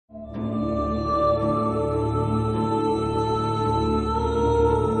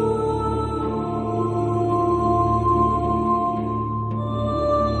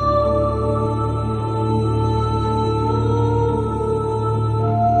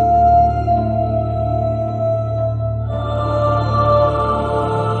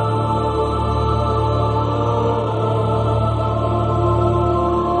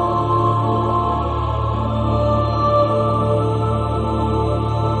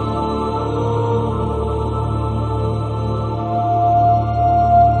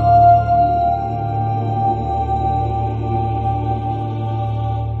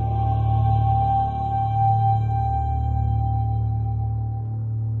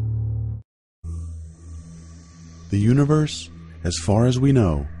The universe, as far as we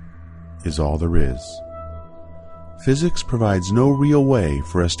know, is all there is. Physics provides no real way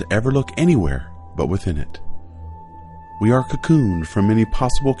for us to ever look anywhere but within it. We are cocooned from any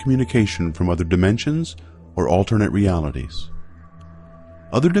possible communication from other dimensions or alternate realities.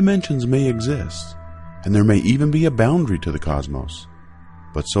 Other dimensions may exist, and there may even be a boundary to the cosmos,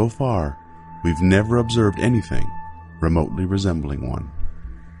 but so far we've never observed anything remotely resembling one.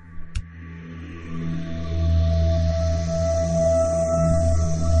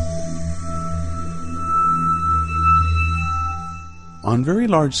 On very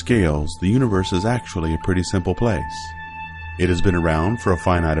large scales, the universe is actually a pretty simple place. It has been around for a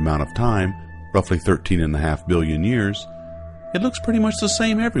finite amount of time, roughly 13.5 billion years. It looks pretty much the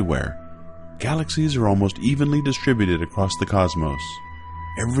same everywhere. Galaxies are almost evenly distributed across the cosmos.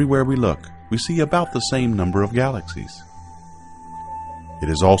 Everywhere we look, we see about the same number of galaxies. It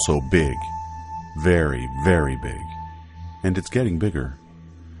is also big. Very, very big. And it's getting bigger.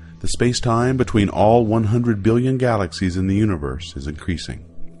 The space-time between all 100 billion galaxies in the universe is increasing.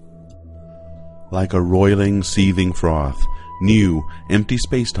 Like a roiling, seething froth, new, empty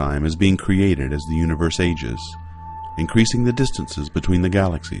space-time is being created as the universe ages, increasing the distances between the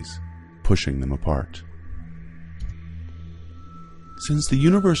galaxies, pushing them apart. Since the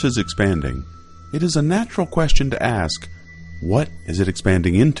universe is expanding, it is a natural question to ask, what is it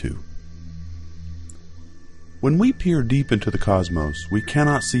expanding into? When we peer deep into the cosmos, we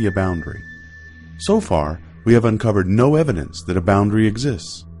cannot see a boundary. So far, we have uncovered no evidence that a boundary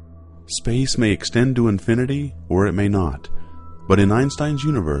exists. Space may extend to infinity, or it may not. But in Einstein's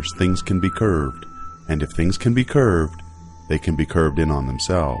universe, things can be curved. And if things can be curved, they can be curved in on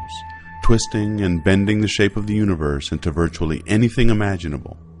themselves, twisting and bending the shape of the universe into virtually anything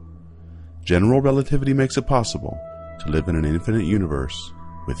imaginable. General relativity makes it possible to live in an infinite universe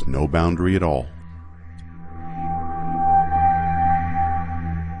with no boundary at all.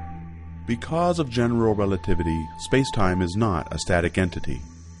 Because of general relativity, space-time is not a static entity.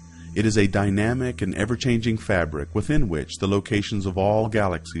 It is a dynamic and ever-changing fabric within which the locations of all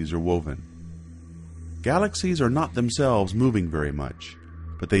galaxies are woven. Galaxies are not themselves moving very much,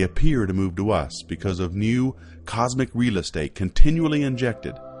 but they appear to move to us because of new cosmic real estate continually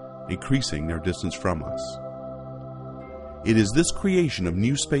injected, increasing their distance from us. It is this creation of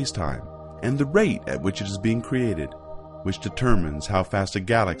new space-time and the rate at which it is being created which determines how fast a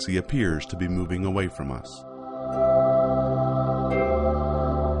galaxy appears to be moving away from us.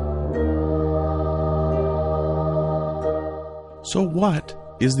 So what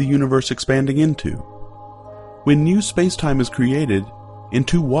is the universe expanding into? When new space-time is created,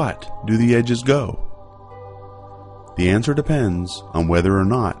 into what do the edges go? The answer depends on whether or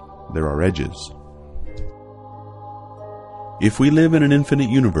not there are edges. If we live in an infinite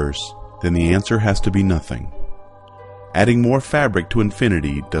universe, then the answer has to be nothing. Adding more fabric to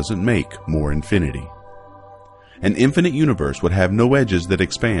infinity doesn't make more infinity. An infinite universe would have no edges that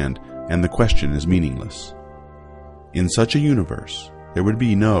expand, and the question is meaningless. In such a universe, there would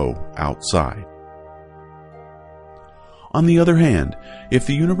be no outside. On the other hand, if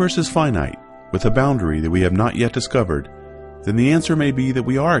the universe is finite, with a boundary that we have not yet discovered, then the answer may be that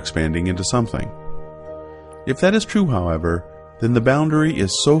we are expanding into something. If that is true, however, then the boundary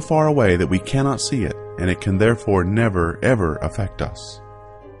is so far away that we cannot see it, and it can therefore never, ever affect us.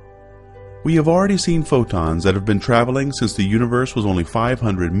 We have already seen photons that have been traveling since the universe was only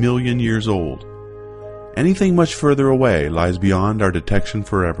 500 million years old. Anything much further away lies beyond our detection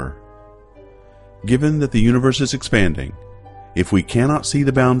forever. Given that the universe is expanding, if we cannot see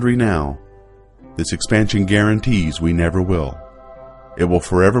the boundary now, this expansion guarantees we never will. It will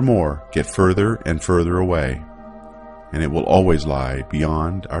forevermore get further and further away, and it will always lie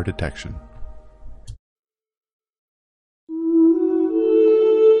beyond our detection.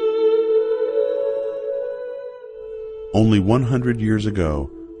 Only 100 years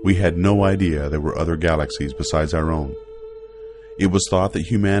ago, we had no idea there were other galaxies besides our own. It was thought that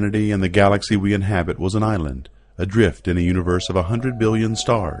humanity and the galaxy we inhabit was an island, adrift in a universe of 100 billion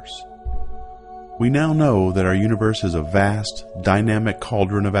stars. We now know that our universe is a vast, dynamic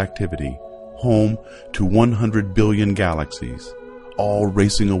cauldron of activity, home to 100 billion galaxies, all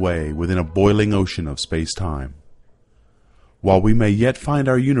racing away within a boiling ocean of space-time. While we may yet find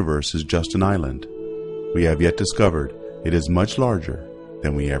our universe is just an island, we have yet discovered it is much larger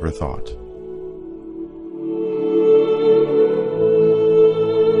than we ever thought.